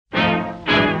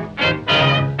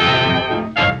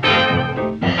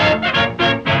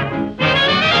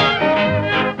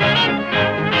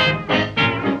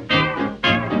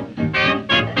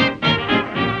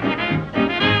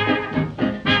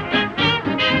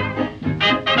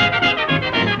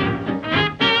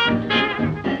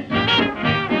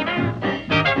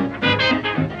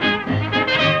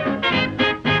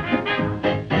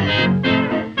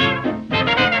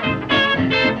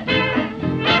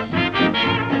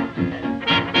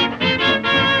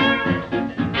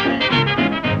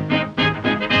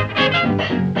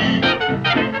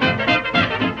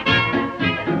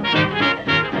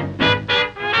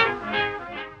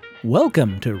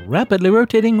Welcome to Rapidly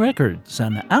Rotating Records,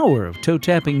 an hour of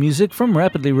toe-tapping music from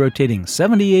rapidly rotating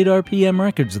 78 RPM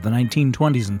records of the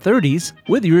 1920s and 30s,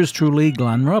 with yours truly,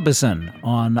 Glenn Robison,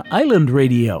 on Island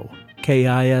Radio,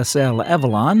 KISL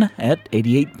Avalon at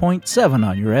 88.7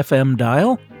 on your FM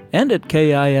dial, and at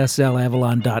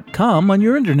KISLAvalon.com on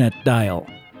your internet dial.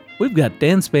 We've got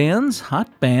dance bands,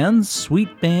 hot bands,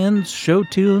 sweet bands, show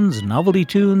tunes, novelty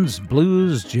tunes,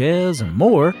 blues, jazz, and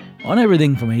more on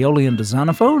everything from Aeolian to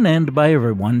Zonophone and by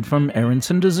everyone from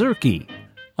Aronson to Zerke.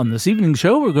 On this evening's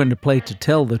show, we're going to play To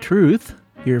Tell the Truth,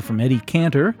 hear from Eddie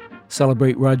Cantor,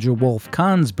 celebrate Roger Wolf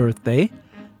Kahn's birthday,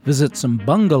 visit some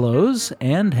bungalows,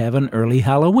 and have an early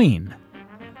Halloween.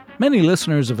 Many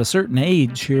listeners of a certain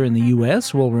age here in the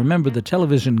U.S. will remember the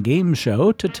television game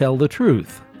show To Tell the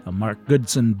Truth, a Mark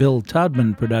Goodson, Bill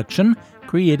Todman production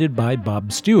created by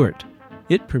Bob Stewart.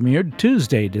 It premiered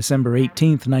Tuesday, December 18,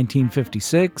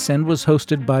 1956, and was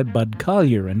hosted by Bud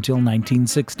Collyer until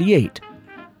 1968.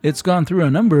 It's gone through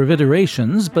a number of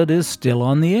iterations, but is still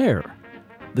on the air.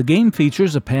 The game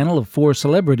features a panel of 4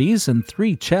 celebrities and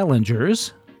 3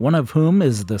 challengers, one of whom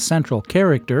is the central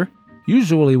character,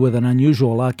 usually with an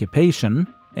unusual occupation,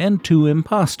 and 2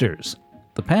 imposters.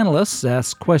 The panelists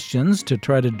ask questions to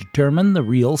try to determine the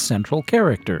real central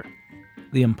character.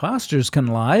 The imposters can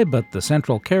lie, but the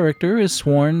central character is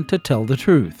sworn to tell the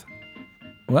truth.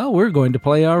 Well, we're going to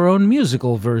play our own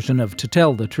musical version of To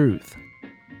Tell the Truth.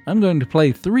 I'm going to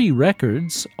play 3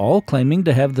 records, all claiming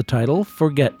to have the title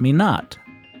Forget Me Not.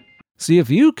 See if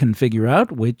you can figure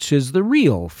out which is the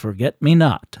real Forget Me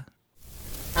Not.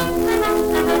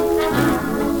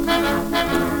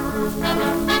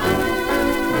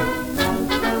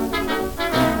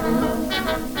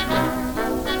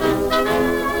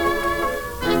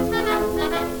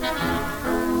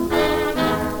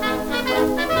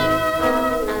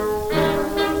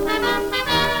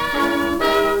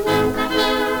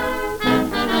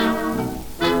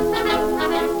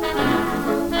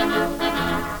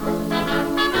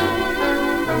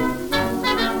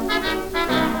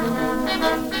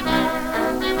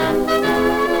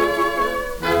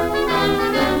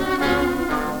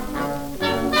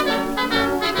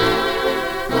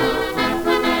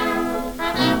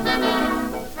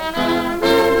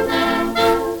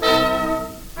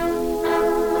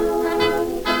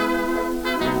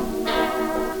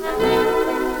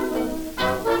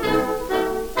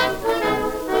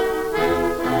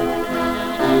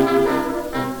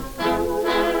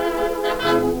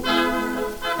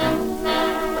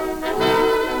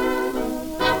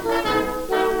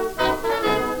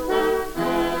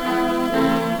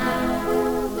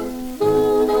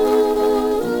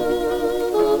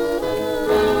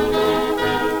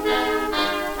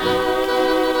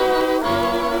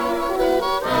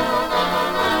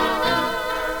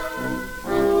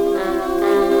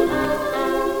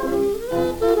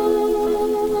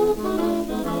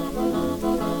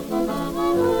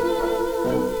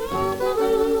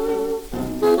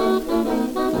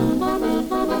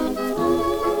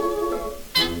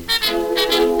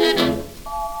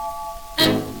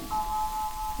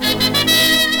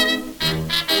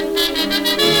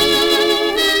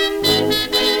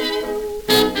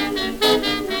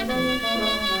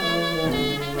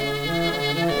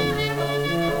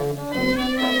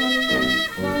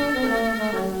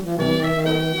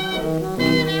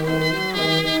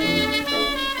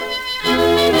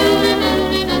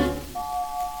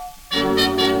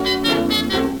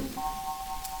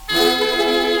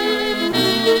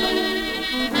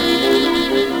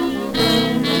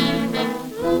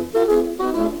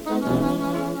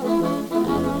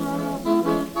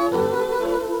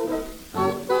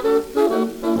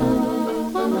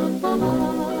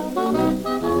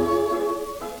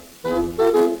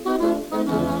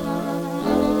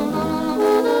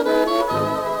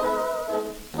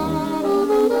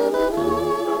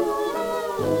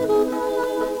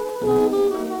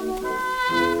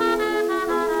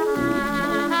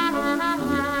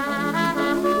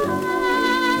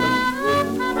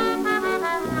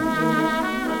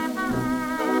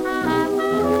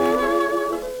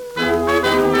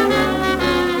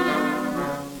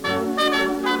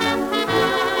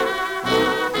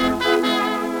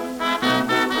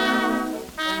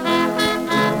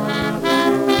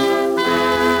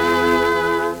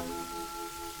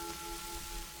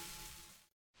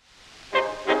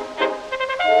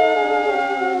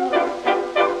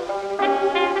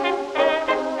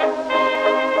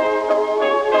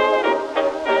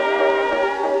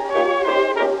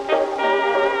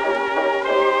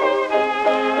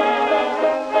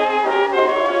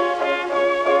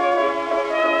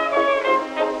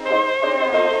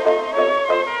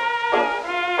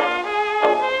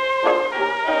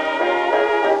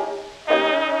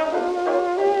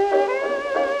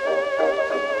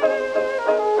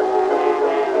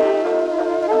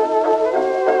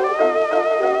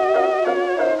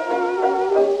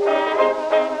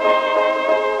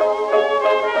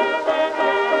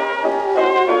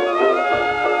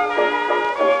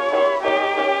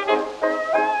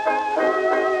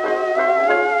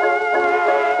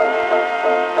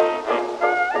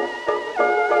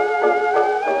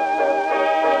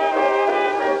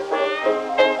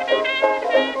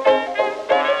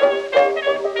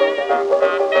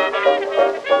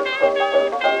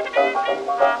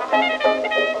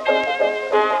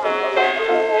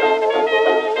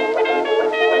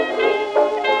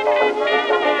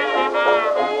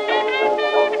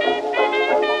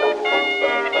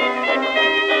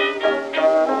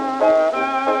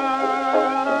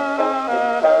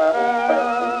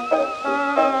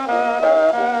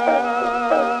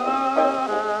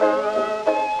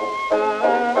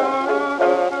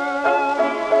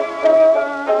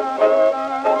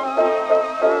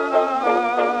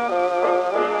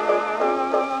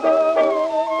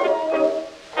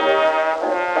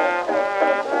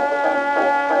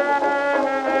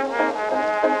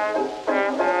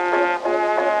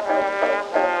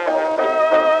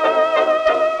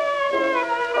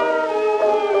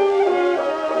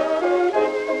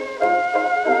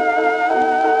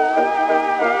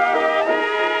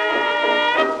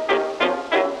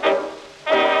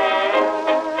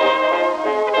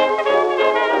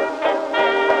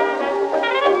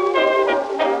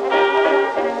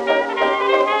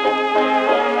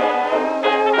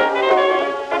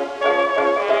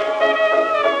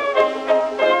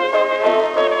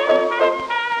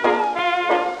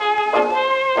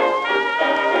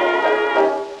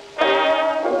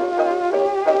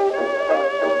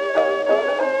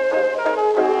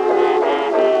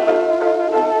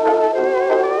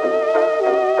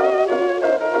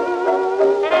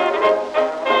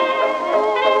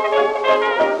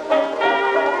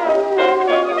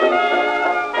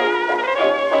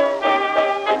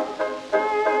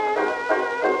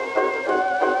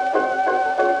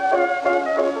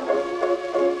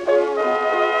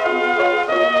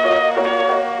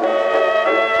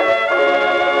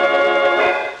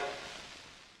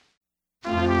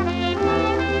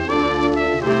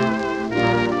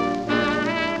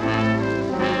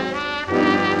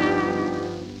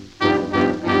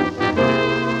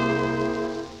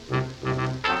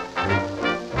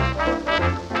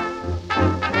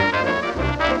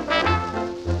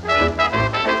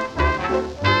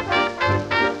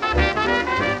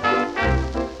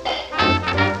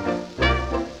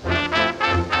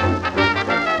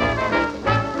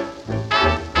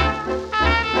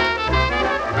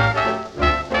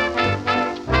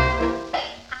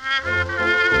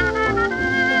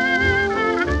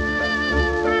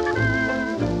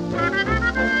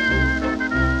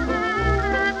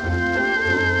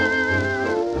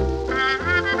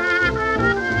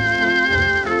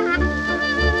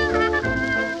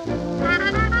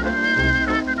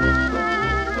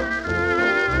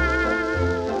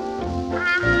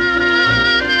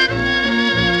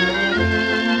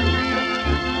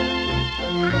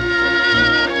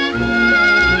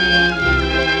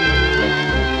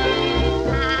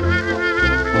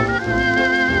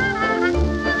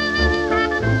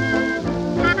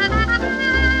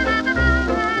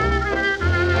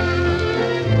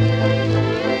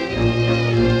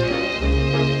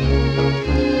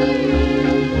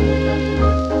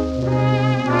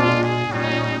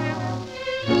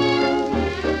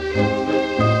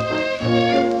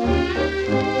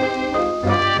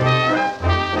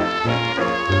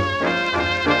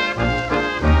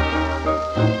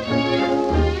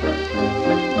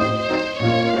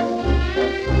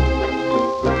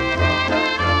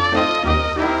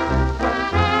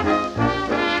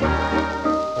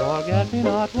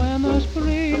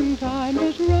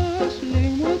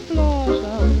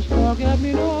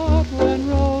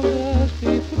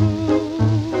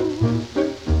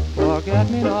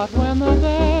 not when the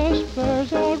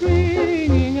vespers are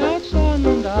ringing at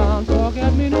sundown.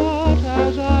 Forget me not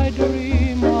as I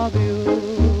dream of you.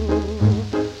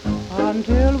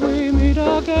 Until we meet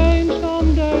again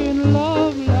someday in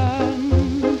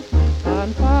Loveland,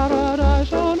 and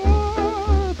paradise on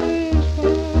earth is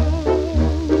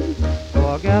found.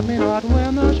 Forget me not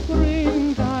when the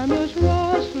springtime is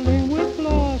rustling with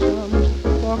blossoms.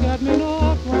 Forget me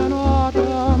not when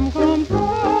autumn comes round.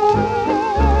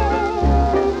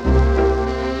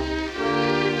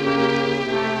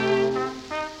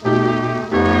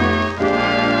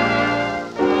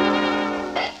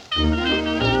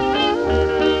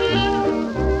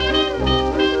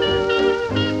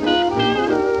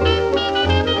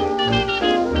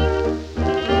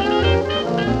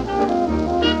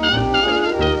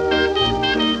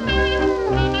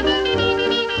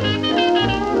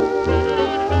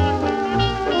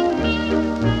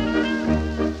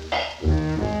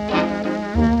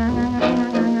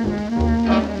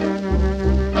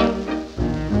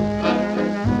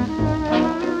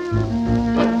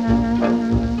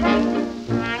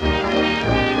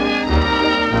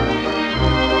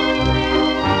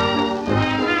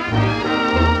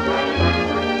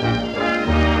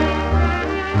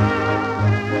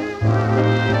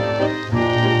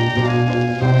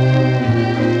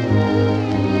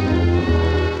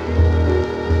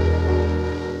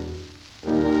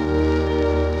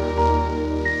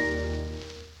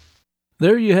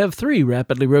 There you have 3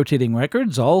 rapidly rotating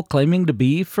records, all claiming to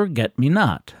be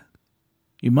Forget-Me-Not.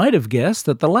 You might have guessed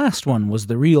that the last one was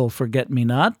the real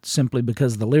Forget-Me-Not, simply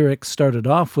because the lyrics started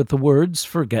off with the words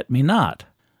Forget-Me-Not.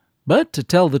 But to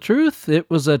tell the truth, it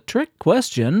was a trick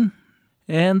question,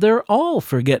 and they're all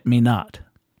Forget-Me-Not.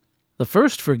 The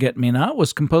first Forget-Me-Not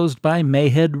was composed by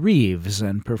Mayhead Reeves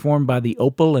and performed by the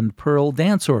Opal and Pearl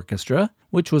Dance Orchestra,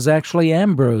 which was actually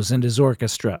Ambrose and his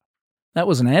orchestra. That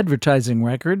was an advertising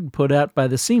record put out by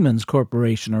the Siemens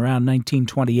Corporation around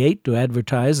 1928 to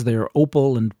advertise their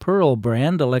Opal and Pearl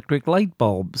brand electric light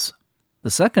bulbs.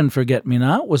 The second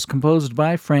Forget-Me-Not was composed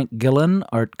by Frank Gillen,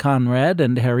 Art Conrad,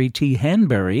 and Harry T.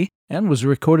 Hanbury, and was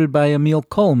recorded by Emil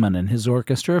Coleman and his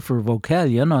orchestra for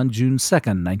Vocalion on June 2,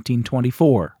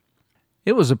 1924.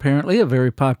 It was apparently a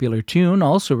very popular tune,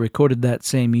 also recorded that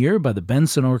same year by the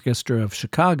Benson Orchestra of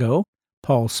Chicago,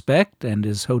 Paul Specht and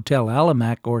his Hotel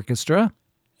Alamac Orchestra,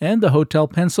 and the Hotel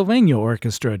Pennsylvania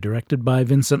Orchestra, directed by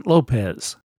Vincent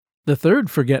Lopez. The third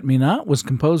Forget-Me-Not was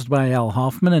composed by Al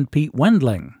Hoffman and Pete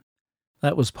Wendling.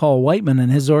 That was Paul Whiteman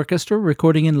and his orchestra,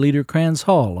 recording in Liederkranz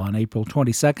Hall on April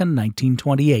 22,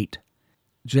 1928.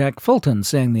 Jack Fulton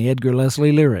sang the Edgar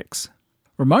Leslie lyrics.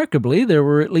 Remarkably, there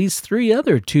were at least 3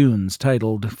 other tunes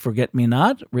titled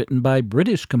Forget-Me-Not, written by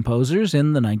British composers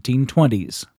in the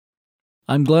 1920s.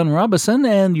 I'm Glenn Robison,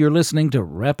 and you're listening to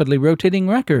Rapidly Rotating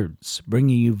Records,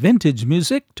 bringing you vintage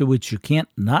music to which you can't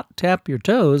not tap your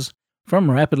toes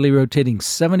from rapidly rotating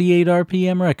 78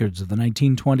 RPM records of the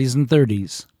 1920s and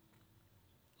 30s.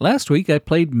 Last week I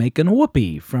played Makin'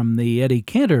 Whoopee from the Eddie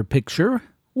Cantor picture,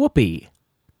 Whoopee.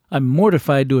 I'm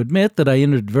mortified to admit that I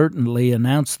inadvertently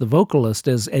announced the vocalist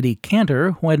as Eddie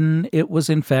Cantor when it was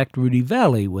in fact Rudy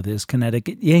Vallee with his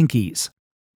Connecticut Yankees.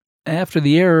 After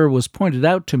the error was pointed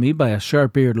out to me by a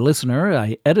sharp-eared listener,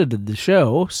 I edited the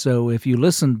show, so if you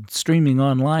listened streaming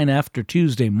online after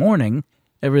Tuesday morning,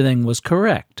 everything was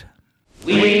correct.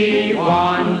 We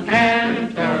want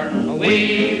Cantor,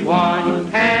 we want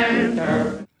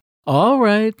Cantor. All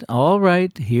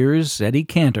right, here's Eddie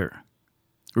Cantor.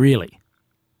 Really.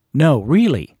 No,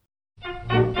 really.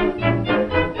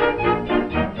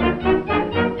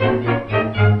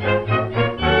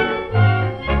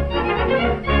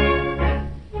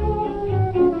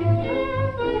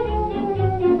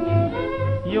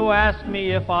 You ask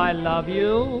me if I love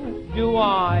you, do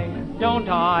I, don't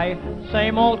I?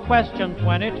 Same old question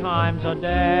 20 times a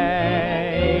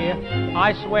day.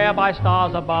 I swear by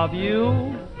stars above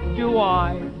you, do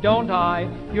I, don't I?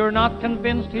 You're not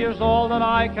convinced, here's all that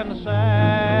I can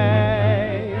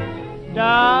say.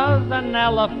 Does an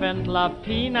elephant love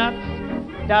peanuts?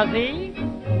 Does he?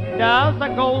 Does a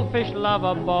goldfish love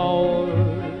a bowl?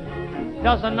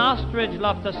 Does an ostrich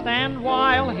love to stand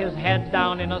while his head's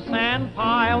down in a sand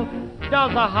pile?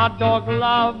 Does a hot dog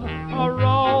love a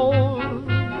roll?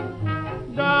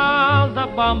 Does a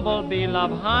bumblebee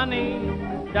love honey?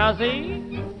 Does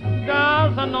he?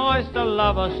 Does an oyster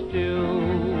love a stew?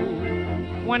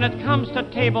 When it comes to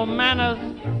table manners,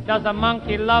 does a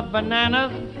monkey love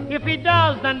bananas? If he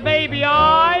does, then baby,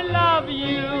 I love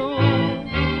you.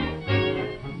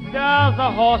 Does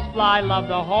a horsefly love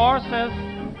the horses?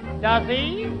 Does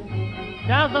he?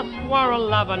 Does a squirrel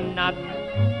love a nut?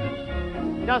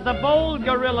 Does a bold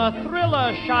gorilla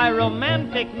thriller shy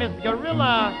romantic Miss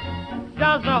Gorilla?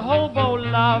 Does a hobo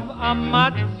love a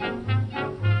mutt?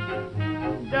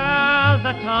 Does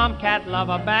a tomcat love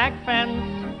a back fence?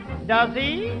 Does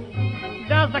he?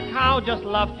 Does a cow just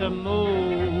love to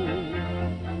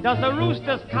moo? Does a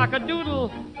rooster's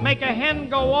cock-a-doodle make a hen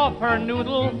go off her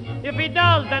noodle? If he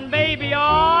does, then baby,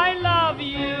 I love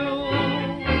you.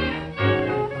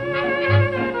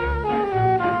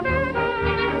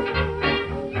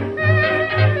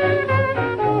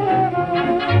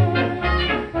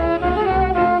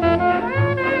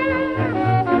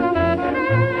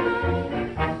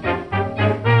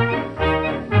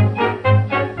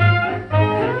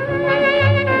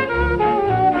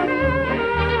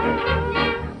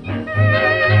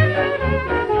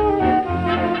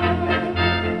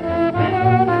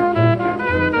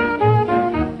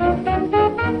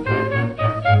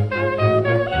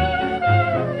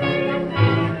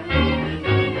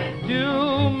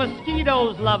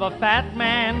 Love a fat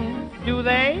man, do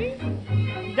they?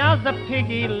 Does a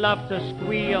piggy love to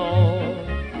squeal?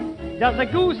 Does a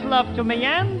goose love to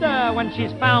meander when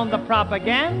she's found the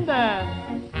propaganda?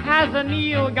 Has an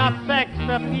eel got sex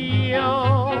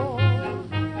appeal?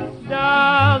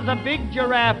 Does a big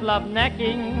giraffe love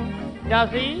necking?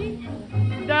 Does he?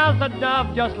 Does a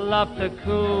dove just love to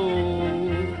coo?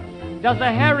 Does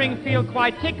a herring feel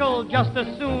quite tickled just as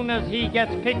soon as he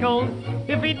gets pickled?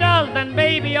 If he does, then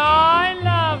baby, I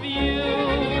love you.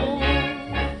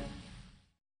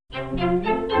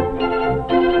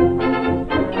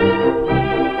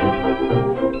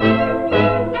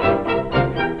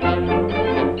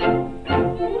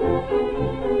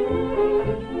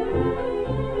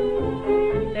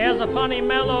 There's a funny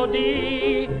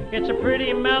melody, it's a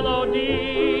pretty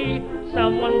melody.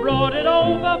 Someone brought it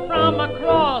over from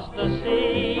across the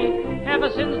sea. Ever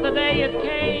since the day it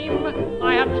came,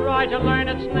 I have tried to learn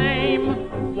its name.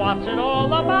 What's it all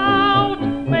about?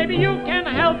 Maybe you can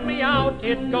help me out.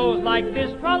 It goes like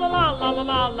this,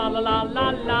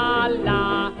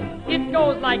 tra-la-la-la-la-la-la-la-la-la-la. It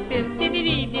goes like this,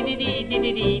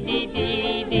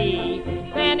 dee-dee-dee-dee-dee-dee-dee-dee-dee.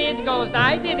 Then it goes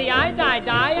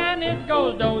die-diddy-I-die-die, and it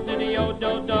goes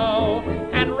do-diddy-o-do-do.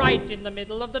 And right in the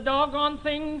middle of the doggone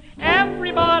thing,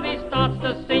 everybody starts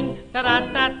to sing.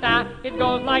 Ta-da-ta-ta, it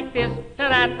goes like this.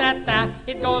 Ta-da-ta-ta,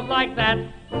 it goes like that.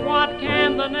 What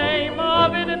can the name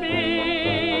of it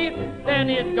be? Then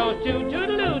it goes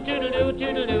toodaloo, toodaloo,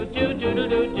 toodaloo,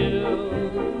 toodaloo,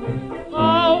 doo.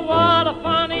 Oh, what a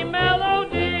funny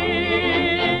melody.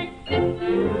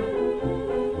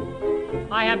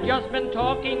 I have just been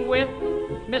talking with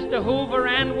Mr. Hoover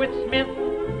and with Smith.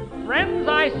 Friends,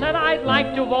 I said I'd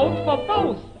like to vote for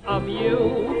both of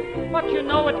you. But you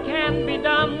know it can't be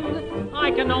done.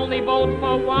 I can only vote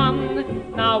for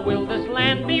one. Now will this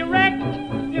land be wrecked?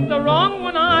 If the wrong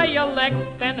one I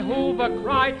elect, then Hoover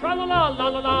cried,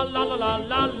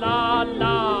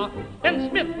 tra-la-la-la-la-la-la-la-la-la. Then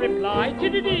Smith replied,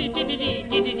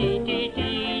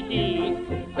 dee-dee-dee-dee-dee-dee-dee-dee-dee.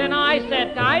 Then I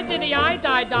said,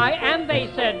 die-diddy-I-die-die, and they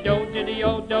said,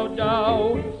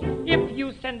 do-diddy-o-do-do. If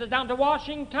you send us down to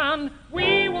Washington,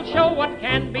 we will show what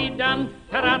can be done.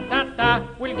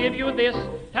 Ta-ra-ta-ta, we'll give you this.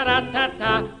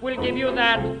 Ta-ra-ta-ta, we'll give you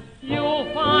that. You'll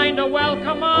find a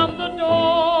welcome on the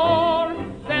door.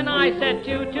 Then I said,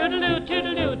 toodaloo,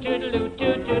 toodaloo, toodaloo,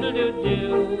 toodaloo,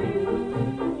 doo.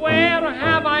 Where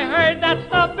have I heard that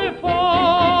stuff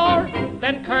before?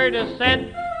 Then Curtis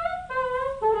said.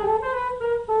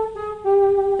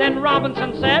 Then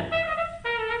Robinson said.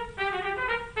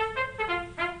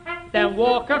 Then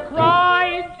Walker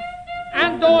cried,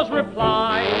 and Dawes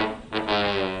replied.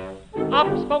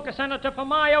 Up spoke a senator from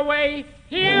my way.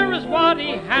 Here is what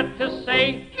he had to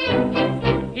say.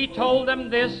 He told them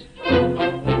this,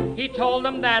 he told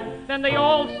them that. Then they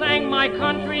all sang, my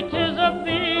country, 'tis of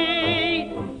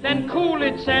thee. Then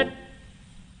Coolidge said,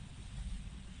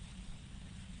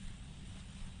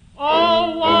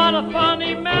 oh, what a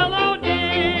funny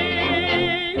melody.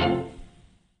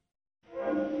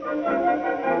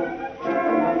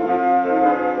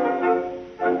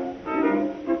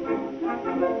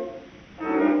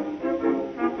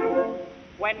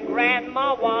 When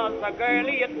Grandma was a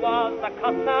girlie, it was the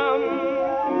custom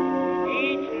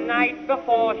each night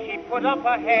before she put up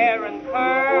her hair in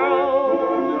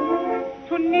curls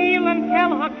to kneel and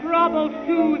tell her troubles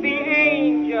to the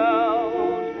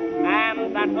angels.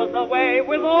 And that was the way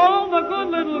with all the good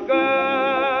little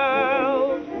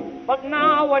girls. But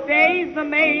nowadays the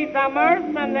maids are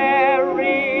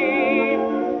mercenary,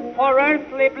 for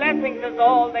earthly blessings is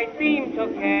all they seem to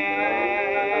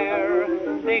care.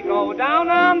 They go down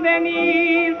on their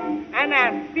knees and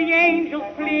ask the angels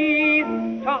please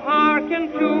to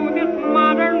hearken to this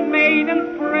modern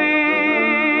maiden's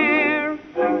prayer.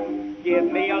 Give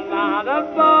me a lot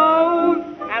of bows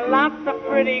and lots of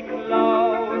pretty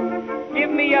clothes. Give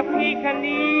me a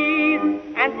Pekingese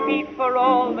and feet for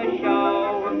all the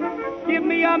shows. Give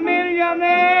me a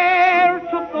millionaire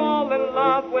to fall in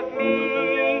love with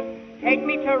me. Take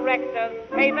me to rectors,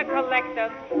 pay the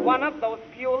collectors, one of those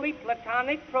purely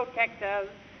platonic protectors.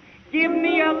 Give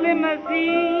me a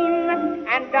limousine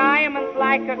and diamonds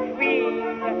like a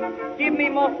queen. Give me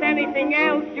most anything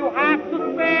else you have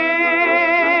to spare.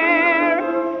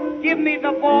 Give me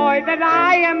the boy that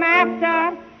I am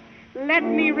after. Let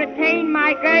me retain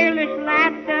my girlish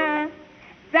laughter.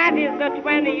 That is the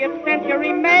 20th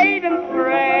century maiden's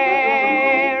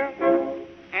prayer.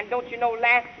 And don't you know,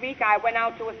 last week I went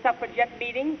out to a suffragette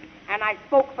meeting and I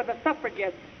spoke for the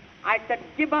suffragettes. I said,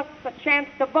 give us a chance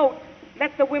to vote.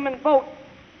 Let the women vote.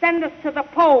 Send us to the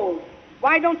polls.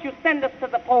 Why don't you send us to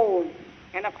the polls?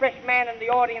 And a fresh man in the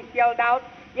audience yelled out,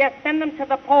 yes, send them to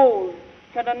the polls,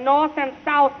 to the North and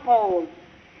South poles.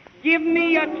 Give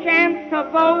me a chance to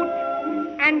vote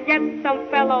and get some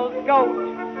fellow's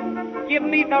goat. Give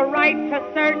me the right to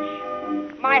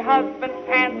search my husband's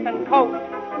pants and coat.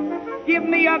 Give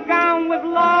me a gown with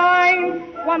lines,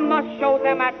 one must show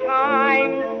them at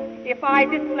times. If I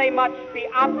display much, be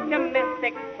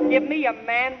optimistic. Give me a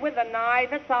man with an eye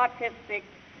that's artistic.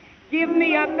 Give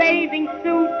me a bathing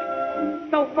suit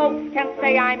so folks can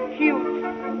say I'm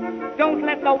cute. Don't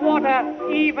let the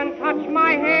water even touch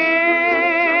my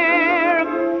hair.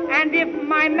 And if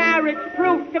my marriage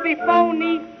proves to be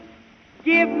phony,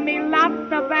 give me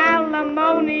lots of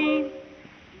alimony.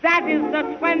 That is the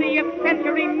 20th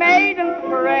century maiden's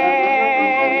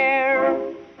prayer.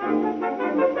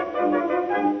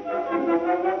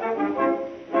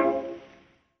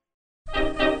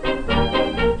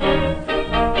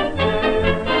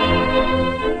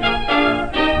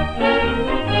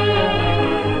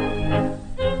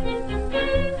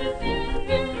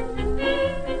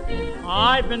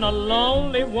 I've been a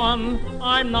lonely one,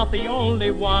 I'm not the only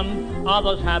one,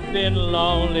 others have been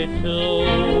lonely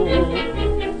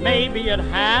too. Maybe it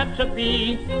had to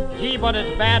be, gee, but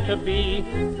it's bad to be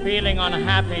feeling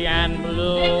unhappy and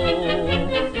blue.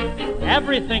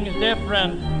 Everything's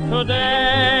different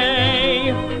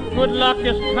today, good luck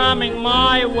is coming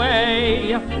my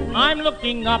way. I'm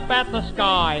looking up at the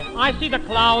sky, I see the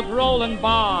clouds rolling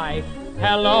by.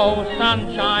 Hello,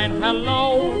 sunshine,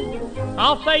 hello.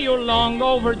 I'll say you're long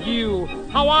overdue,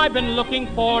 how I've been looking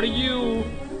for you.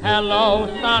 Hello,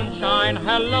 sunshine,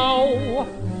 hello.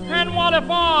 And what if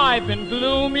I've been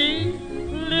gloomy?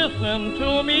 Listen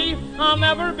to me, I'll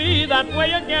never be that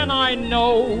way again, I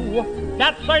know.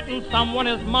 That certain someone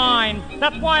is mine,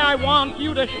 that's why I want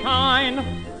you to shine.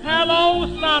 Hello,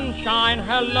 sunshine,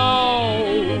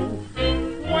 hello.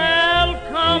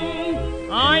 Welcome.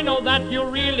 I know that you're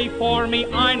really for me,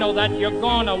 I know that you're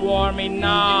gonna warm me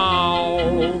now.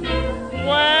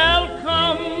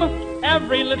 Welcome.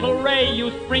 Every little ray you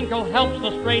sprinkle helps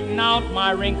to straighten out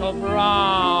my wrinkled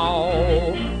brow.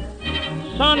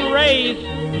 Sun rays,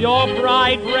 your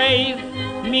bright rays,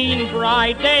 mean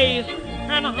bright days,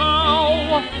 and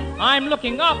how I'm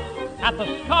looking up at the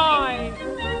sky,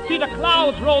 see the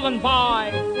clouds rolling by.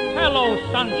 Hello,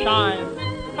 sunshine,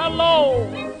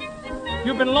 hello.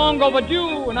 You've been long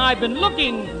overdue, and I've been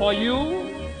looking for you.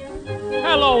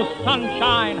 Hello,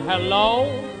 sunshine, hello.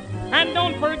 And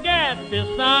don't forget this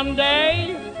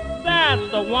Sunday, that's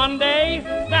the one day,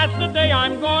 that's the day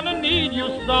I'm gonna need you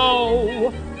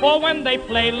so. For when they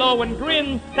play low and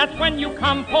grin, that's when you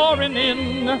come pouring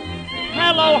in.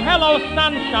 Hello, hello,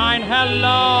 sunshine,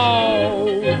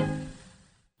 hello.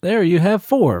 There you have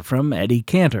 4 from Eddie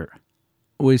Cantor.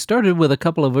 We started with a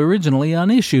couple of originally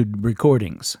unissued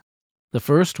recordings. The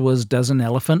first was Does an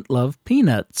Elephant Love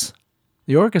Peanuts?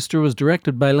 The orchestra was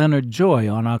directed by Leonard Joy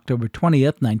on October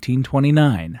 20th,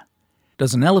 1929.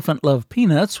 Does an Elephant Love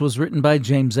Peanuts was written by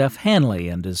James F. Hanley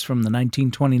and is from the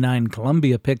 1929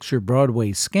 Columbia picture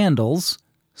Broadway Scandals,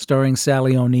 starring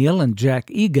Sally O'Neill and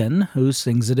Jack Egan, who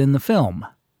sings it in the film.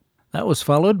 That was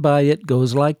followed by It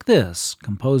Goes Like This,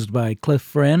 composed by Cliff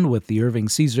Friend with the Irving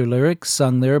Caesar lyrics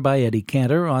sung there by Eddie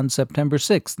Cantor on September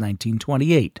 6,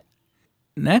 1928.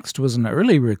 Next was an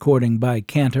early recording by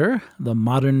Cantor, The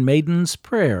Modern Maiden's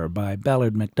Prayer by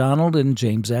Ballard MacDonald and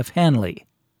James F. Hanley.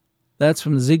 That's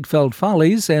from the Ziegfeld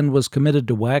Follies and was committed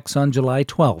to wax on July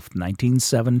 12,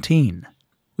 1917.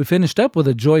 We finished up with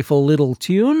a joyful little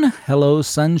tune, Hello,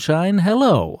 Sunshine,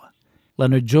 Hello.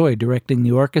 Leonard Joy directing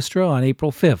the orchestra on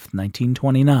April 5,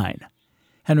 1929.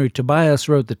 Henry Tobias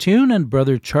wrote the tune, and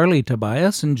brother Charlie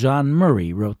Tobias and John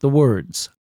Murray wrote the words.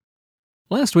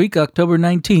 Last week, October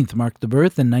 19th, marked the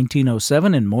birth in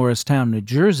 1907 in Morristown, New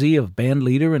Jersey, of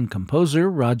bandleader and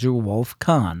composer Roger Wolf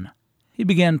Kahn. He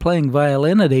began playing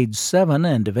violin at age 7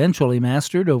 and eventually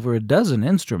mastered over a dozen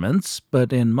instruments,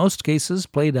 but in most cases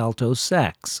played alto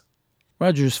sax.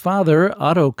 Roger's father,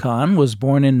 Otto Kahn, was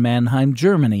born in Mannheim,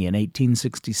 Germany in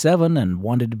 1867 and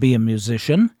wanted to be a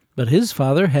musician, but his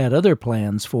father had other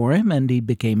plans for him and he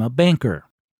became a banker.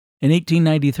 In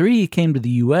 1893, he came to the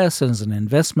U.S. as an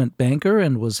investment banker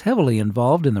and was heavily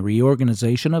involved in the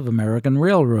reorganization of American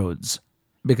railroads.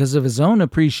 Because of his own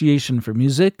appreciation for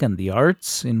music and the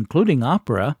arts, including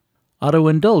opera, Otto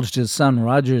indulged his son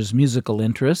Roger's musical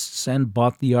interests and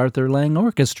bought the Arthur Lang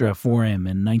Orchestra for him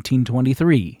in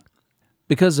 1923.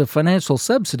 Because of financial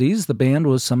subsidies, the band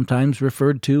was sometimes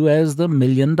referred to as the $1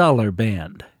 Million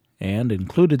Band, and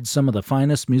included some of the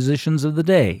finest musicians of the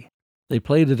day. They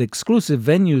played at exclusive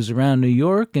venues around New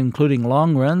York, including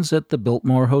long runs at the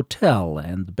Biltmore Hotel,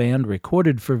 and the band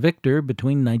recorded for Victor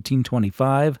between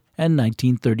 1925 and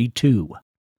 1932.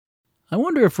 I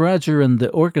wonder if Roger and the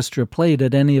orchestra played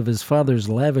at any of his father's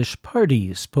lavish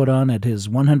parties put on at his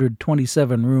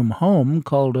 127-room home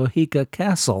called Oheka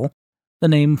Castle, the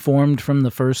name formed from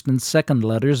the first and second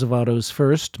letters of Otto's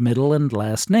first, middle, and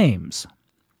last names.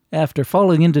 After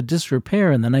falling into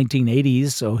disrepair in the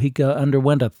 1980s, Oheka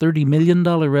underwent a $30 million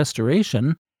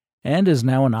restoration and is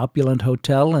now an opulent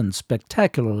hotel and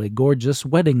spectacularly gorgeous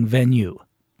wedding venue.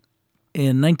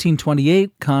 In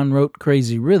 1928, Kahn wrote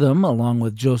Crazy Rhythm along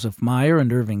with Joseph Meyer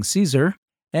and Irving Caesar,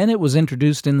 and it was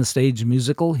introduced in the stage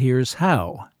musical Here's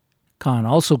How. Kahn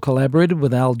also collaborated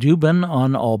with Al Jubin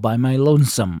on All by My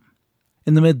Lonesome.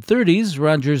 In the mid-30s,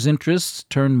 Roger's interests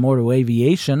turned more to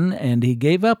aviation, and he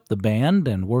gave up the band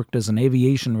and worked as an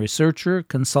aviation researcher,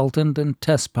 consultant, and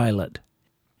test pilot.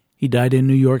 He died in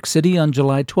New York City on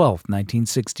July 12,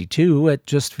 1962, at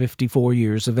just 54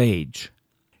 years of age.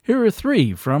 Here are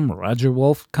 3 from Roger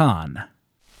Wolf Kahn.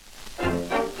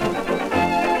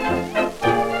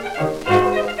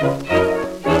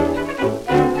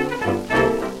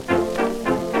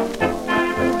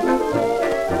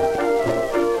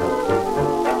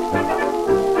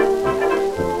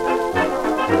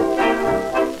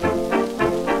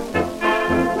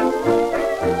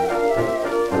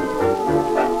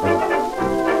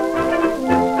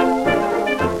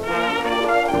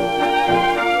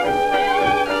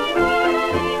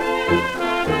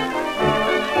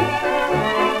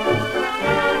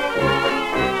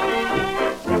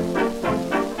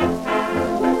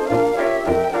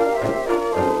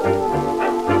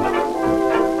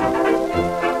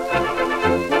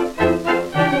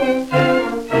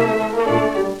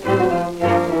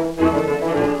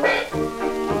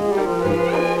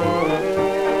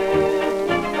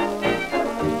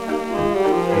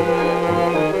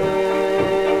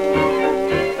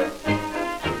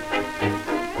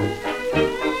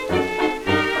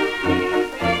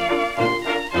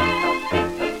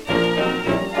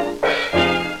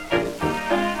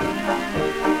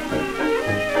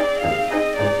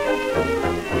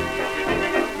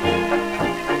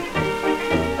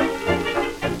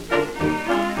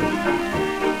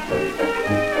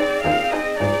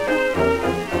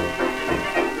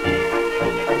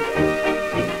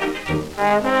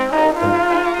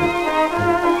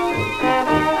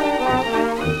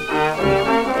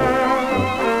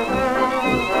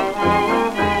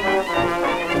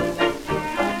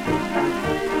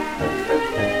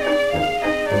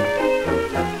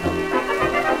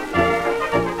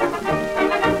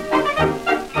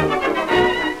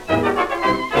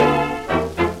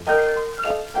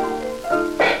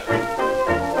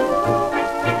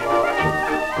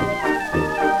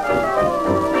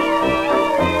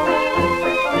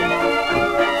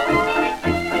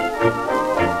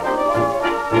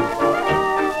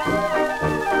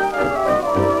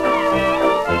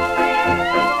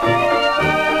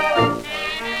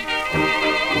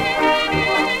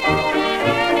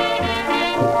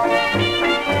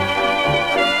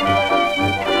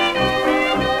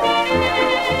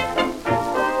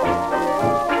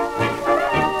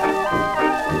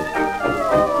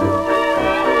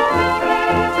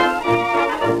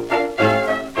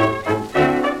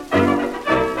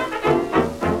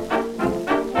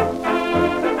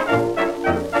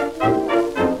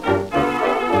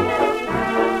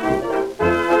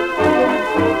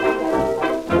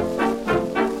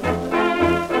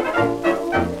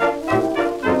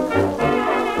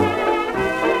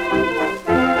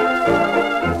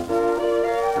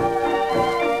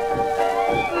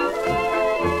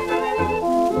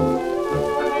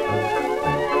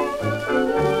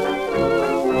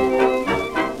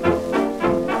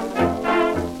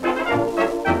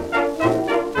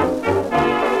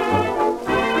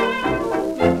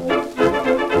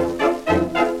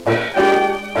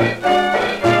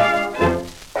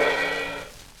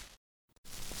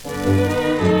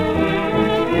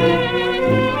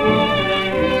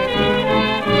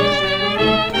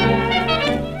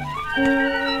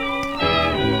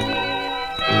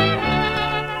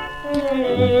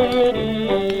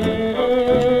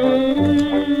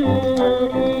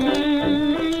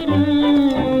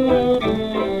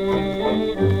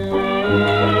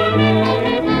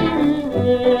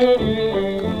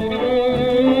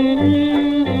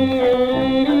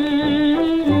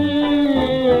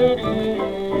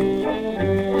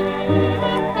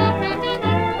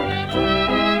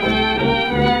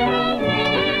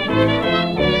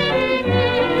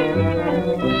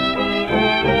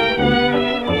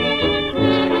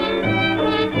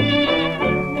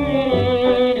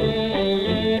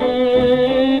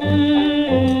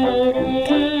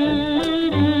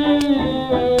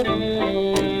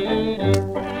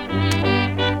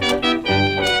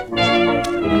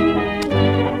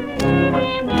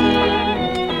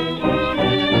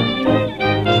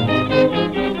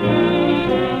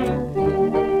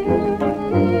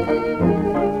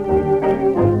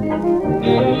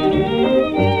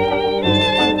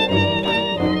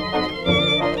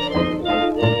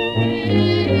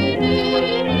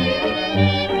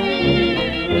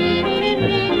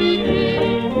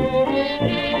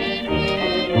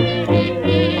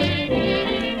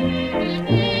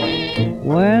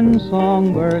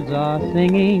 songbirds are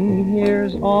singing,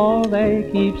 here's all they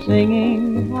keep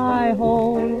singing.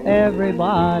 Hi-ho,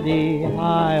 everybody,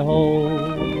 hi-ho.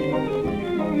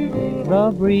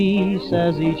 The breeze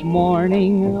says each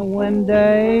morning when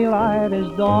daylight is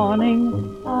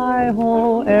dawning,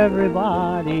 hi-ho,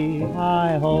 everybody,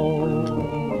 hi-ho.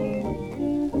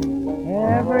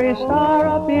 Every star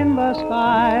up in the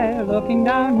sky looking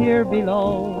down here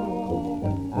below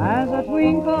has a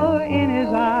twinkle in his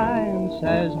eye and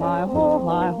says, hi-ho,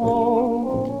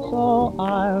 hi-ho. So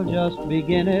I'll just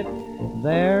begin it.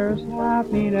 There's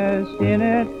happiness in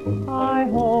it.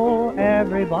 Hi-ho,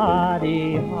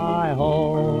 everybody,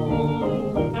 hi-ho.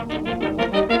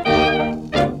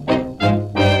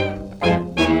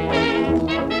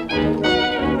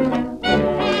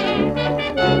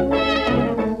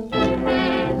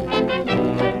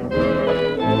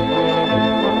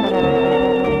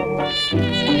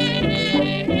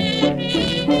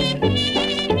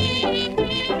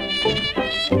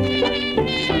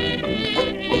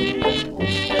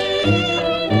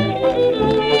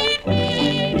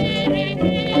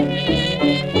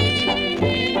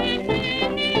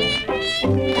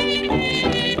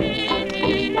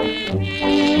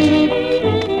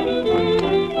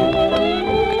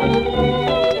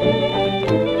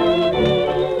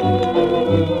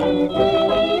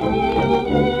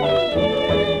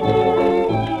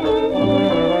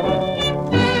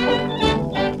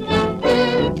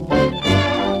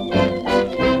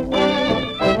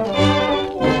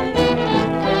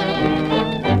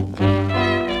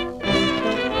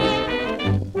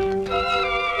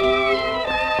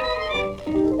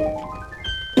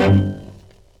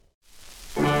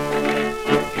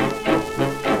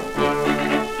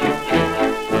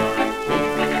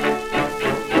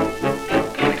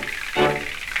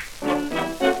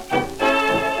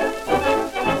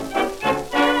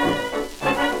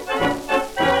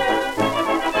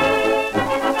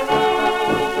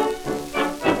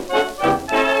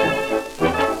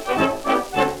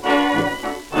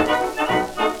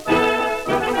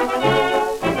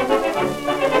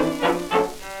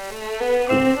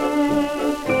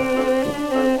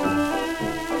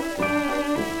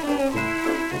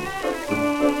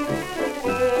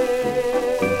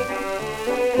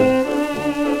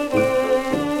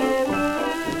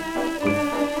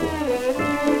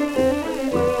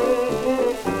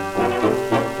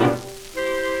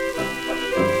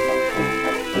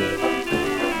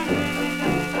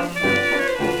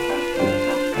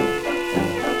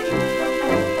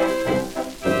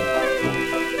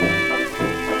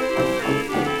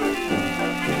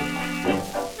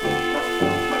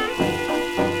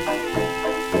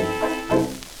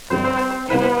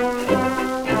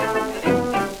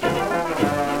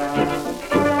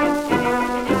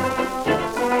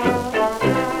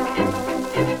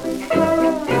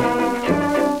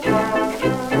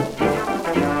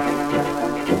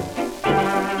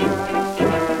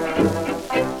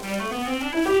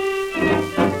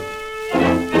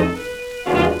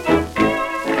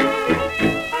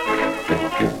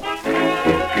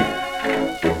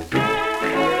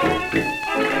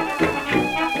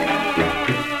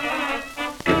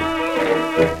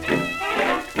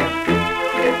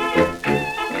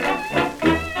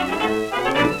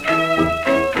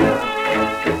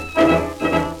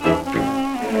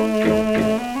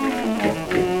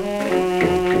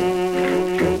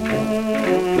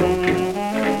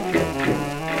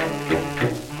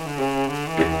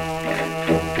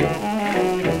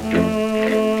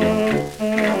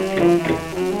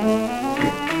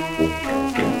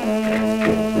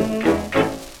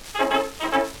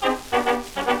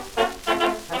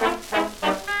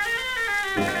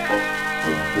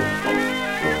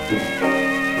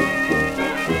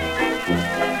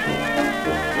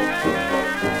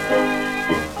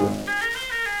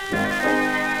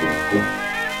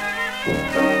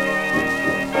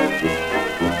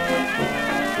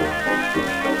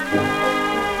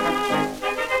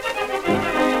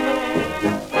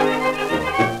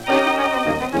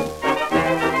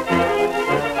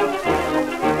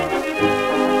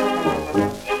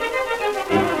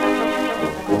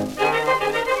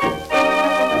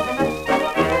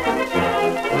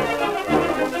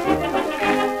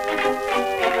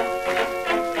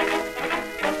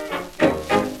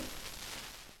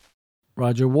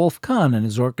 Roger Wolf Kahn and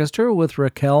his orchestra with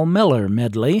Raquel Miller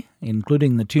medley,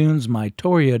 including the tunes My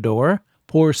Toreador,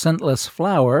 Poor Scentless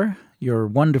Flower, Your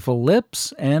Wonderful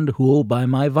Lips, and Who'll Buy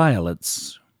My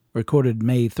Violets, recorded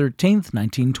May 13th,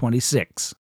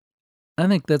 1926. I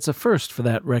think that's a first for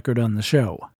that record on the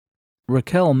show.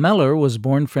 Raquel Miller was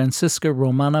born Francisca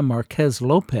Romana Marquez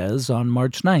Lopez on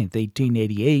March 9,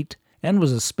 1888, and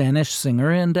was a Spanish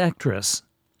singer and actress.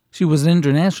 She was an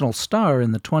international star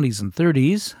in the 20s and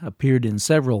 30s, appeared in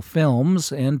several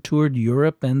films, and toured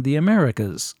Europe and the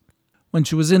Americas. When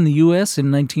she was in the U.S.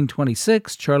 in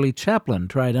 1926, Charlie Chaplin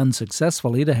tried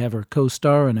unsuccessfully to have her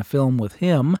co-star in a film with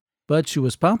him, but she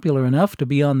was popular enough to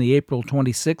be on the April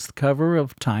 26th cover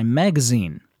of Time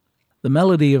magazine. The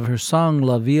melody of her song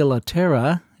La Vie et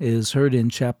Terra is heard in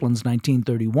Chaplin's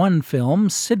 1931 film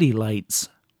City Lights.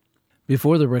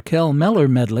 Before the Raquel Meller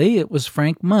medley, it was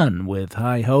Frank Munn with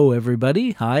Hi Ho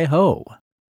Everybody, Hi Ho.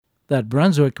 That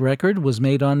Brunswick record was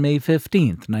made on May 15,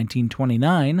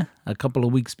 1929, a couple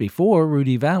of weeks before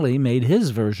Rudy Vallee made his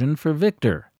version for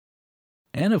Victor.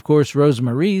 And of course, Rose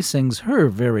Marie sings her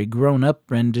very grown-up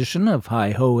rendition of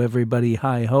Hi Ho Everybody,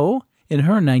 Hi Ho in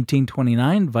her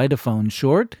 1929 Vitaphone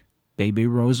short, Baby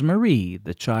Rose Marie,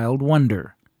 the Child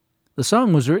Wonder. The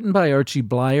song was written by Archie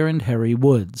Blyer and Harry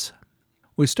Woods.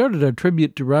 We started our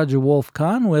tribute to Roger Wolf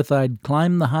Kahn with I'd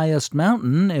Climb the Highest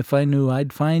Mountain If I Knew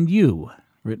I'd Find You,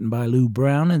 written by Lou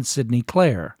Brown and Sidney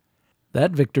Clare.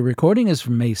 That Victor recording is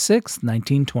from May 6,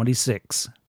 1926.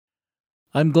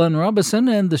 I'm Glenn Robison,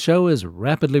 and the show is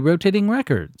Rapidly Rotating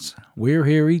Records. We're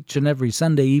here each and every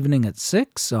Sunday evening at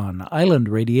 6 on Island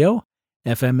Radio,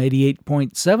 FM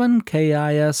 88.7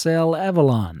 KISL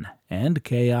Avalon, and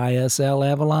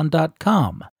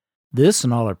KISLAvalon.com. This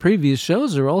and all our previous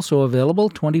shows are also available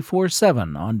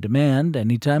 24/7 on demand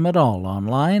anytime at all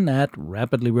online at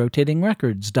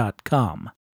rapidlyrotatingrecords.com.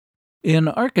 In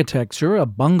architecture, a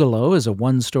bungalow is a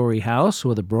one-story house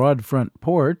with a broad front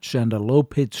porch and a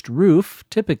low-pitched roof,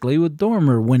 typically with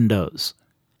dormer windows.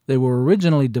 They were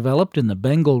originally developed in the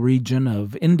Bengal region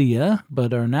of India,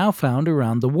 but are now found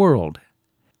around the world.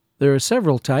 There are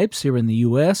several types here in the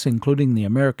U.S., including the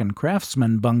American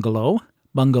Craftsman bungalow,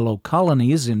 bungalow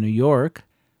colonies in New York,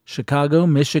 Chicago,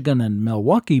 Michigan, and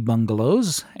Milwaukee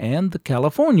bungalows, and the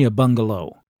California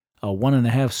bungalow, a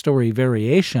one-and-a-half-story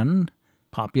variation,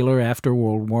 popular after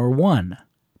World War I.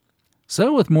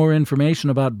 So, with more information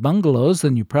about bungalows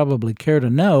than you probably care to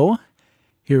know,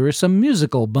 here are some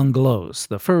musical bungalows,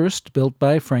 the first built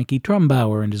by Frankie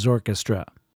Trumbauer and his orchestra.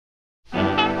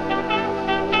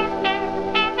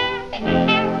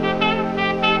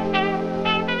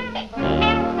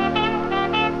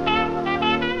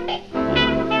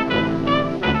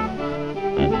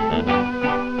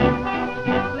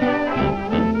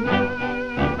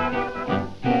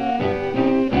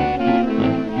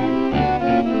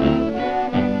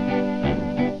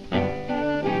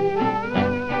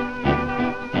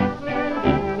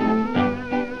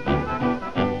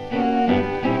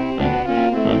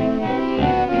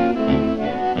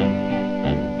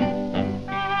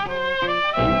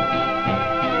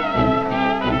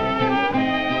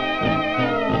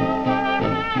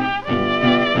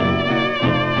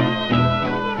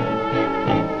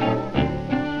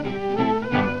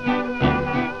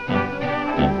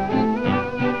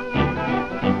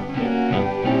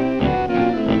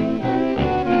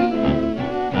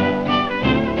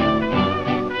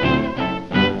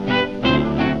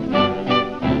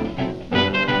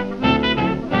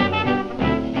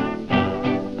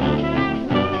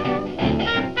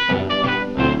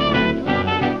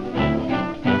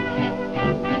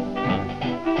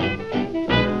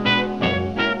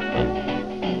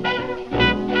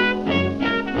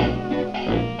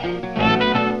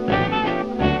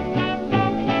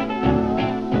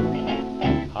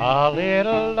 A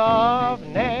little love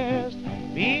nest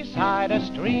beside a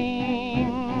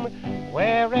stream,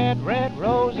 where red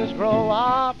roses grow,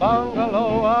 a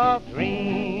bungalow of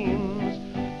dreams.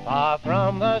 Far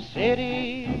from the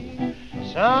city,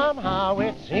 somehow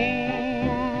it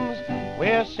seems,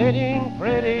 we're sitting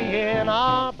pretty in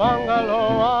our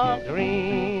bungalow of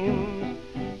dreams.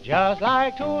 Just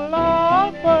like two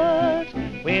lovebirds,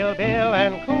 we'll bill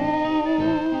and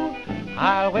coo.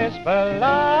 I'll whisper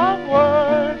love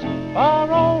words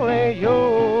for only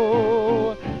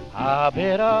you. A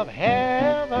bit of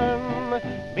heaven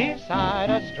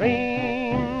beside a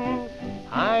stream.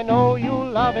 I know you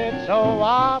love it so,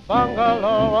 our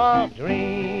bungalow of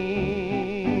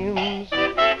dreams.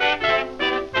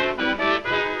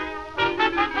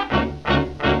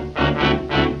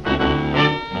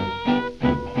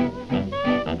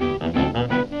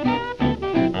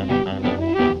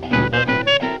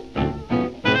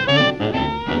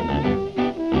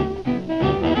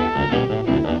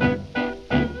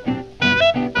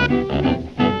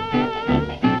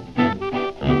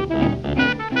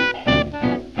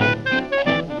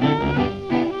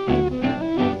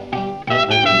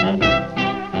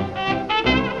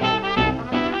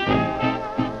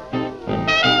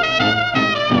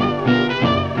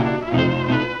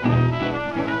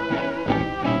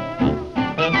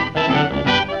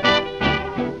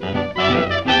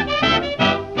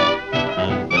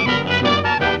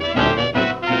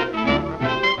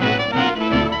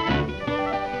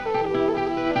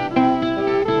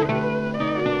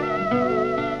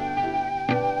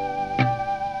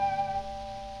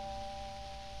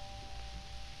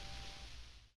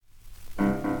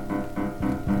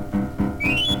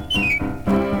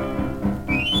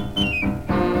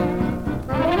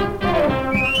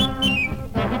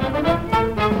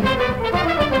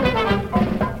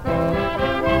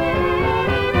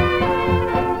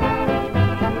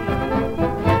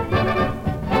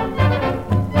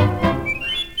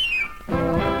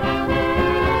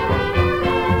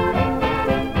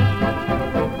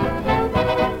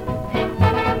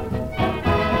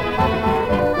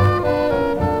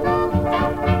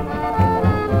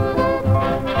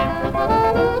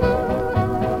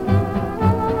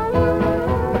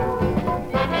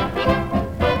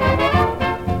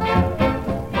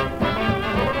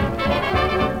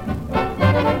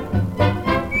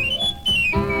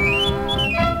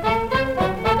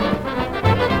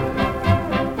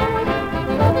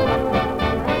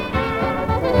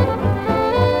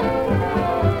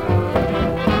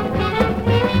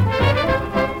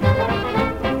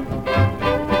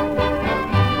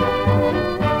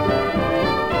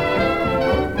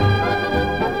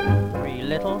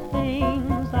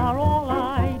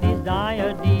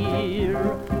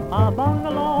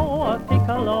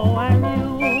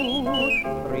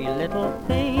 little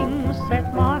things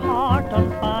set my heart on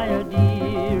fire,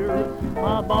 dear.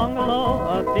 A bungalow,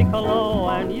 a piccolo,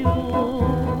 and you.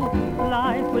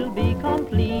 Life will be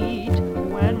complete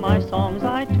when my songs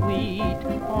I tweet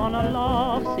on a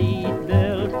love seat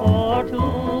built for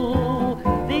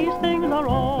two. These things are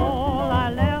all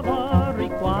I'll ever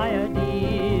require,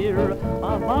 dear.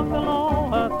 A bungalow,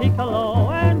 a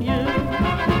piccolo, and you.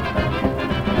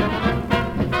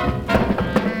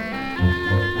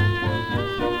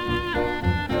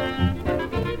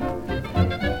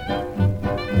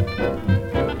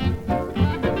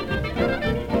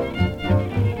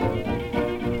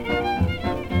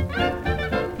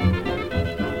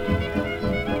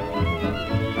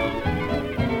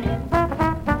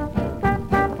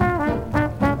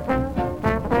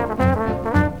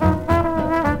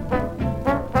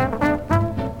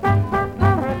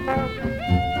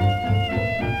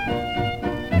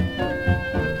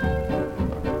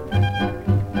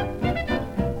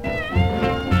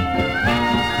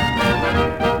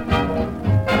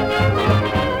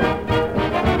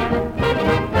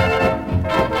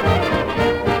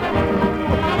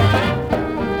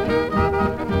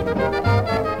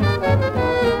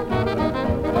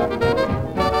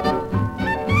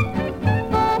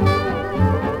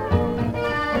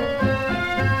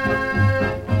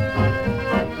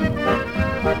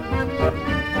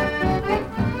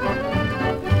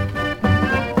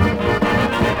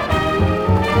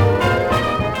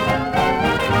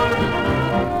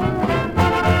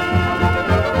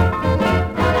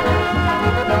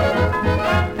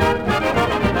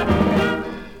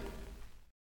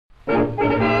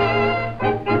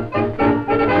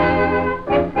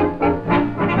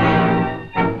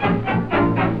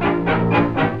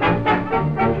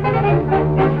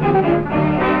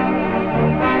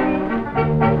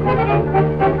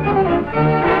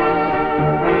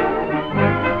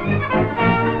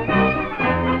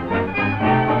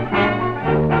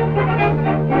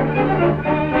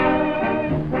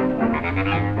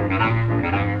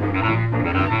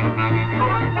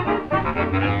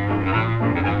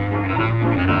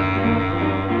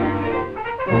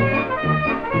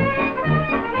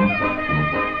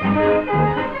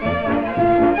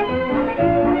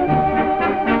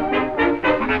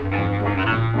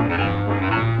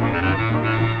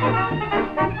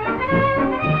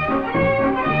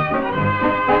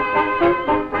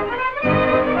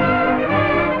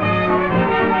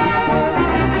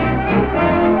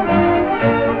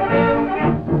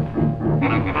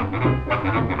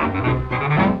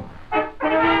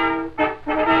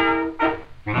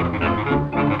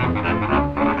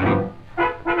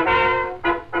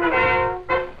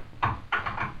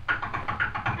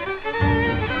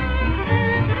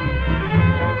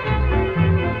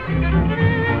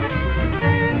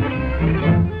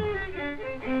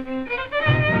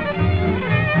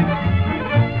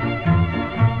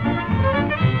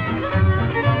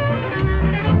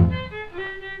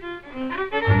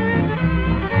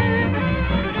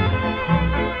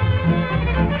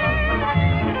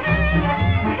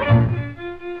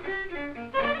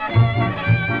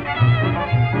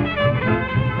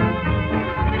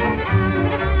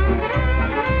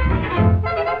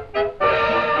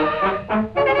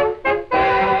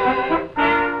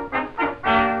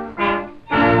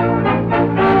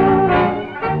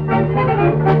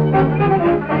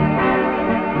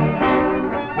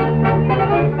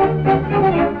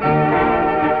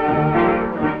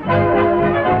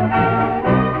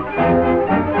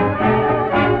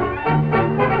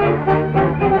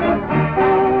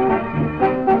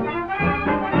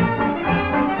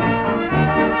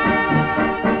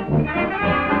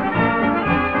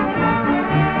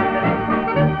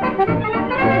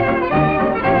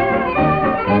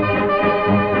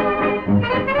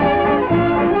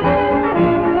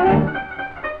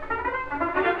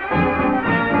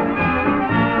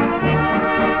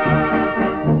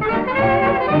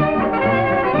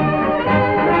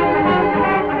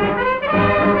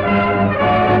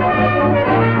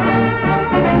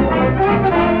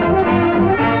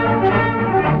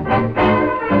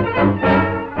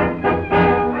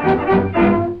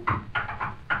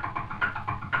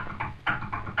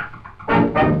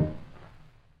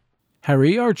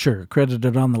 Harry Archer,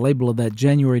 credited on the label of that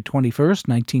January 21st,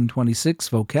 1926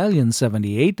 Vocalion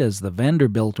 78 as the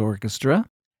Vanderbilt Orchestra,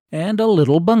 and A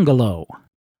Little Bungalow.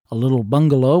 A Little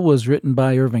Bungalow was written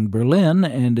by Irving Berlin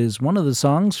and is one of the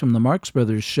songs from the Marx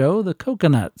Brothers show The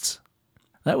Coconuts.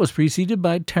 That was preceded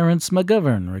by Terence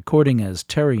McGovern, recording as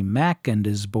Terry Mack and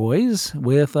his boys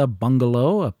with A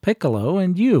Bungalow, a Piccolo,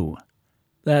 and You.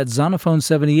 That Zonophone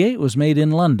 78 was made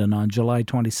in London on July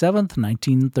 27,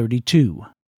 1932.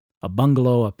 A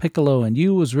Bungalow, a Piccolo, and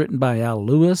You was written by Al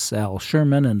Lewis, Al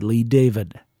Sherman, and Lee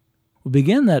David. We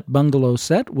begin that bungalow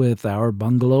set with Our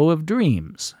Bungalow of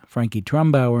Dreams, Frankie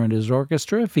Trumbauer and his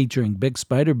orchestra featuring Big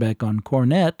Spiderbeck on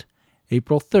cornet,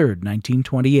 April 3rd,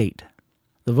 1928.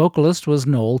 The vocalist was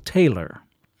Noel Taylor.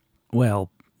 Well,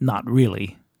 not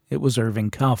really. It was Irving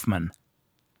Kaufman.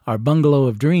 Our Bungalow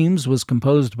of Dreams was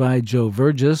composed by Joe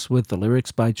Vergis with the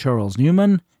lyrics by Charles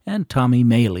Newman and Tommy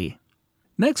Maley.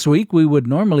 Next week, we would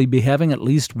normally be having at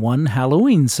least one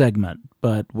Halloween segment,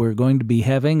 but we're going to be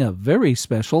having a very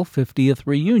special 50th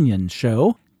reunion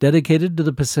show dedicated to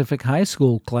the Pacific High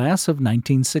School class of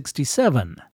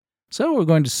 1967. So we're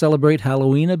going to celebrate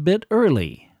Halloween a bit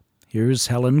early. Here's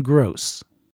Helen Gross.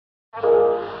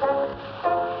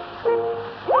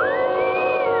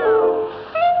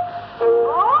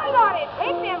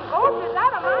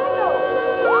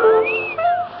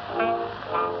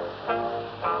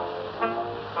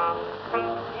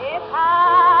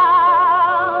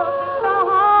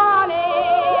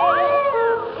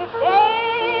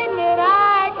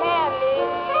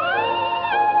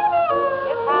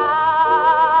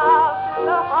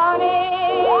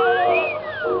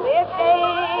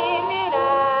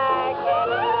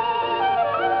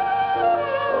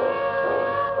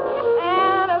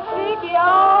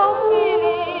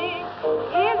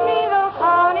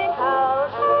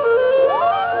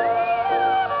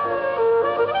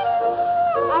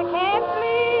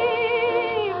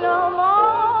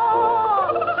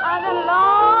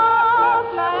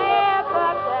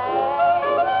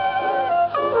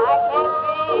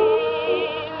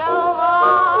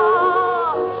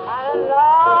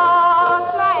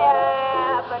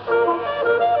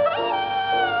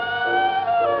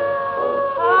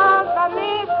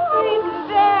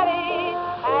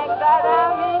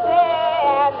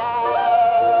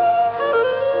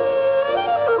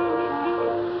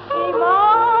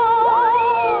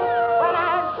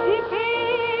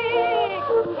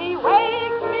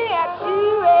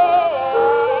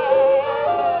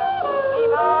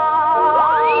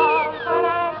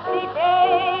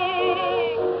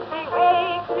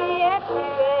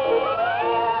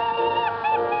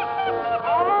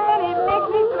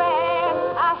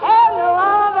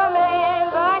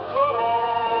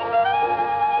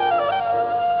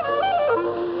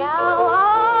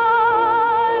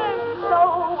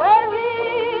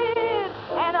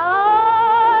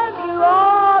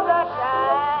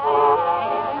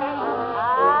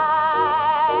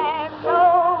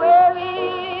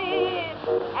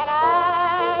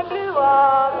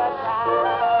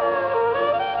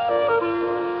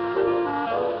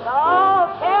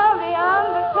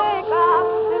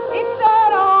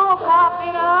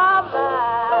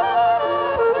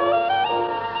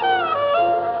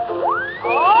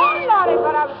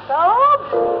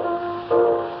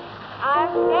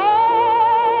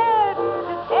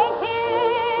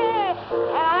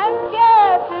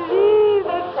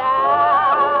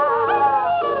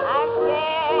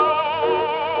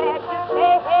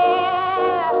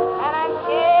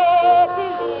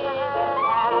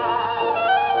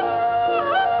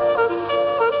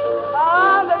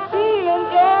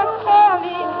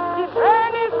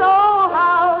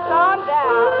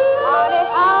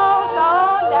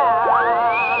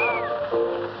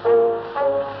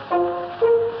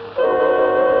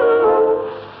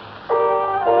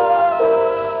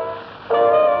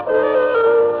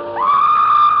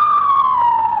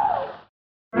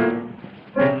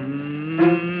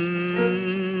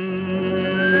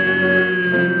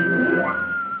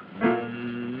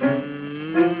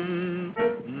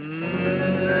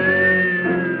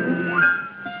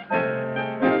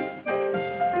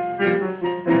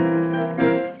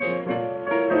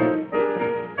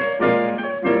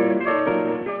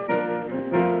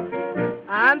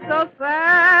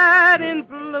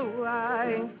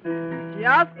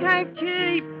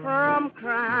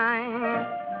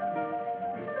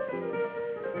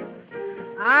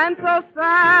 I'm so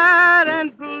sad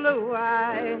and blue,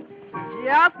 I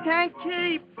just can't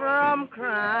keep from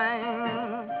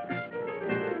crying.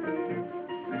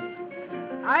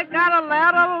 I got a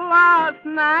letter last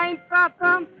night that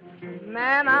the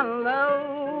man I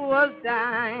love was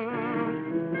dying.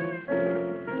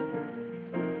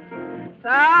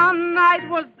 The night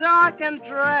was dark and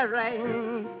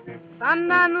dreary,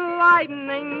 thunder and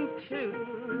lightning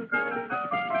too.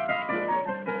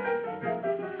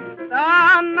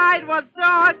 The night was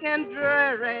dark and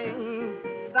dreary,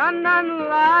 thunder and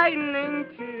lightning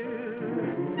too.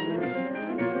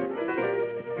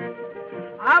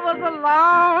 I was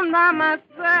alone by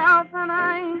myself and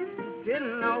I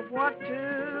didn't know what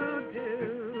to do.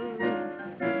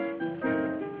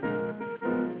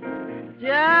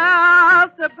 Just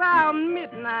about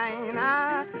midnight,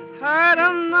 I heard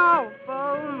an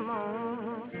awful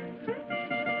moan.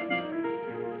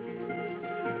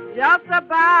 Just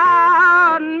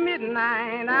about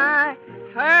midnight, I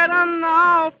heard an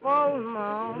awful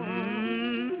moan.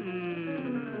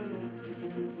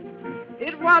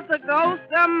 It was the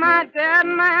ghost of my dead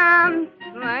man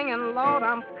singing, Lord,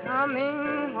 I'm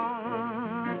coming home.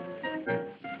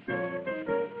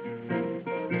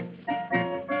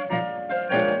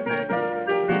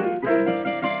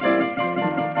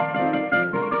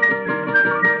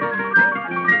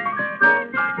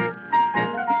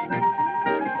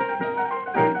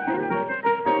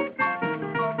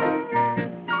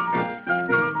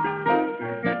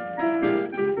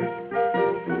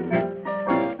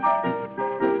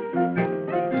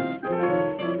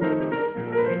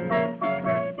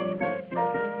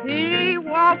 He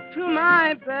walked to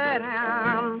my bed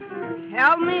and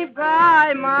held me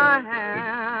by my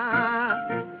hand.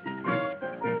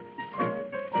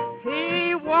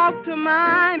 He walked to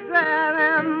my bed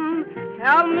and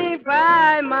held me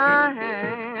by my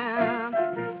hand.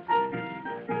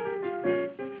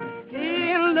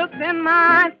 He looked in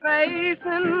my face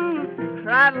and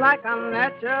cried like a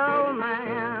natural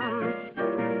man.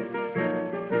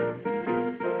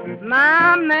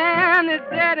 My man is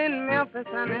dead in Memphis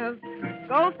and his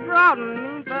ghost brought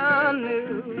me the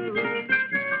news.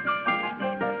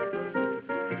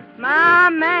 My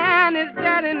man is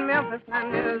dead in Memphis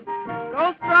and his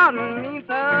ghost brought me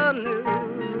the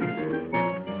news.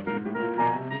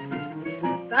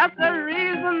 That's the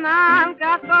reason I've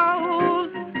got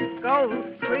those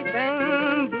ghost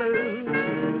creeping blues.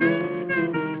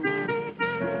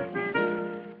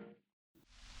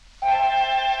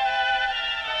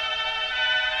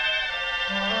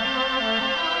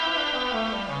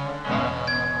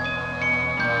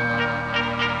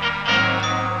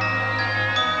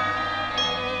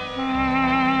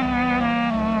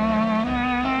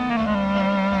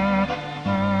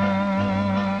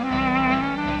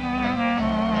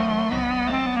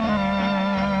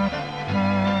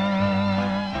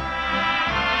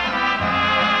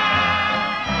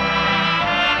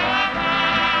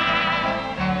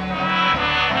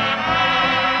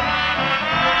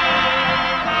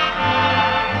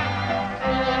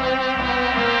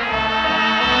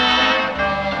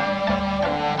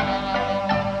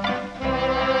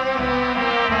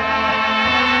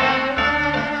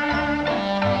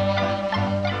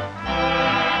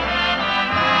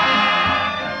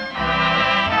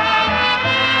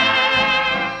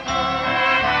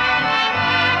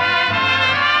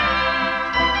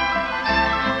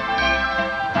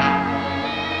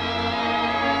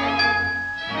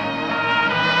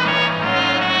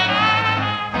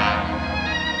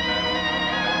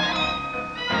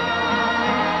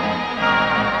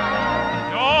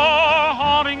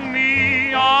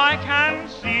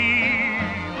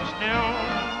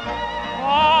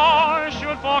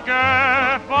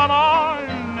 Forget, but I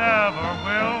never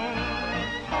will.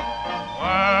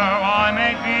 Where I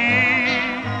may be,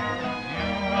 you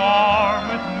are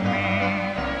with me.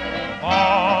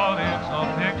 But it's a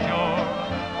picture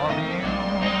of you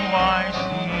I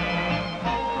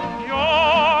see.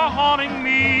 You're haunting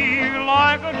me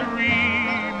like a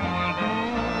dream will do.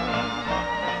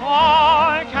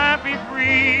 I can't be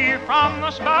free from the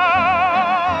spell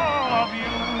of you.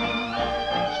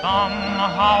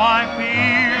 Somehow I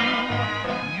feel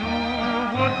you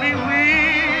would be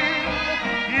weak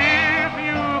if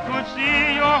you could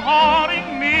see you're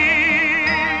haunting me.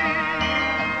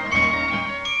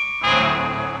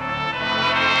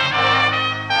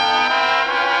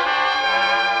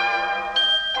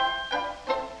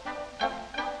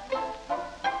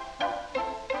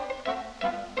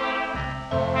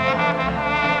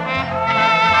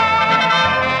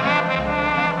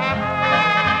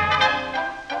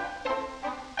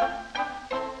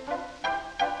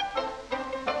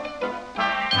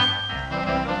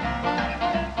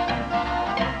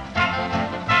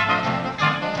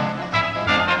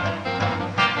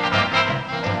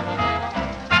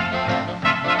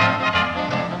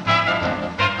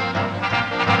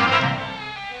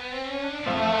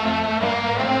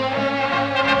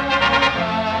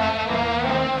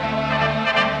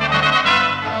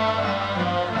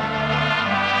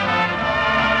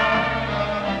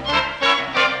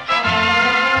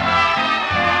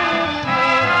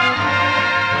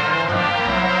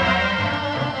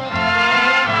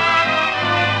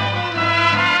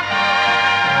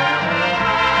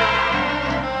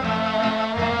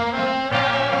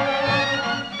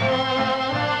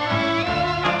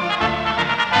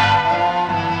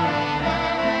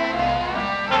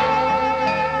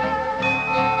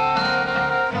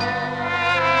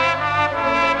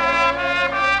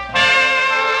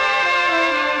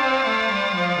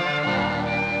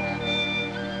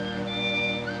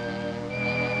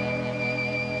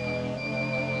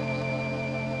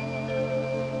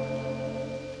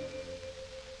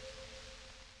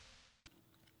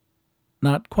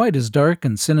 Not quite as dark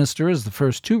and sinister as the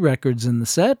first two records in the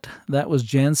set, that was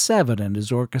Jan Savitt and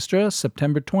his orchestra,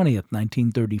 September 20th,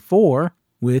 1934,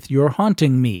 with You're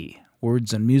Haunting Me,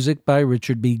 words and music by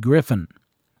Richard B. Griffin.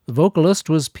 The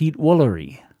vocalist was Pete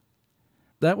Woolery.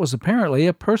 That was apparently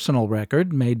a personal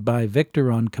record made by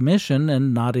Victor on commission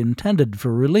and not intended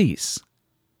for release.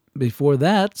 Before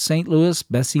that, St. Louis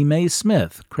Bessie Mae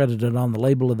Smith, credited on the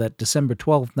label of that December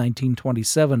 12,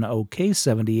 1927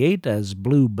 OK78 as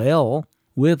Blue Bell,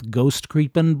 with Ghost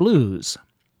Creepin' Blues.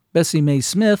 Bessie Mae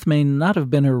Smith may not have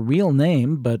been her real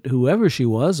name, but whoever she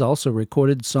was also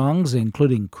recorded songs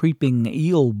including Creeping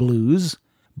Eel Blues,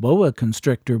 Boa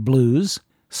Constrictor Blues,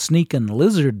 Sneakin'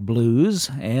 Lizard Blues,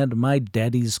 and My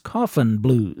Daddy's Coffin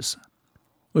Blues.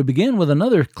 We begin with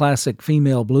another classic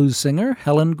female blues singer,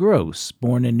 Helen Gross,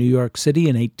 born in New York City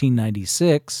in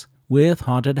 1896, with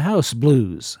Haunted House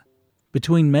Blues.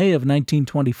 Between May of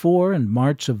 1924 and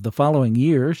March of the following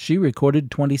year, she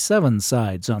recorded 27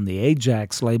 sides on the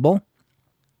Ajax label,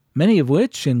 many of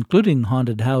which, including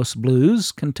Haunted House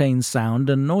Blues, contain sound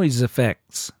and noise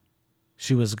effects.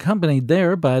 She was accompanied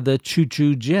there by the Choo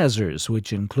Choo Jazzers,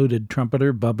 which included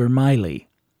trumpeter Bubber Miley.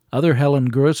 Other Helen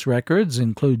Gross records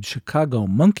include Chicago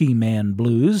Monkey Man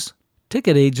Blues,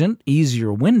 Ticket Agent Ease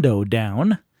Your Window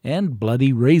Down, and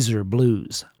Bloody Razor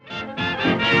Blues.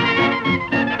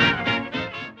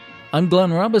 I'm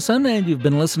Glenn Robison, and you've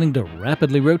been listening to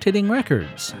Rapidly Rotating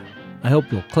Records. I hope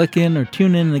you'll click in or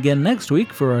tune in again next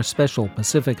week for our special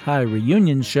Pacific High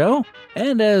reunion show,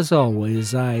 and as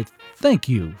always, I thank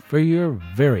you for your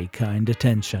very kind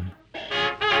attention.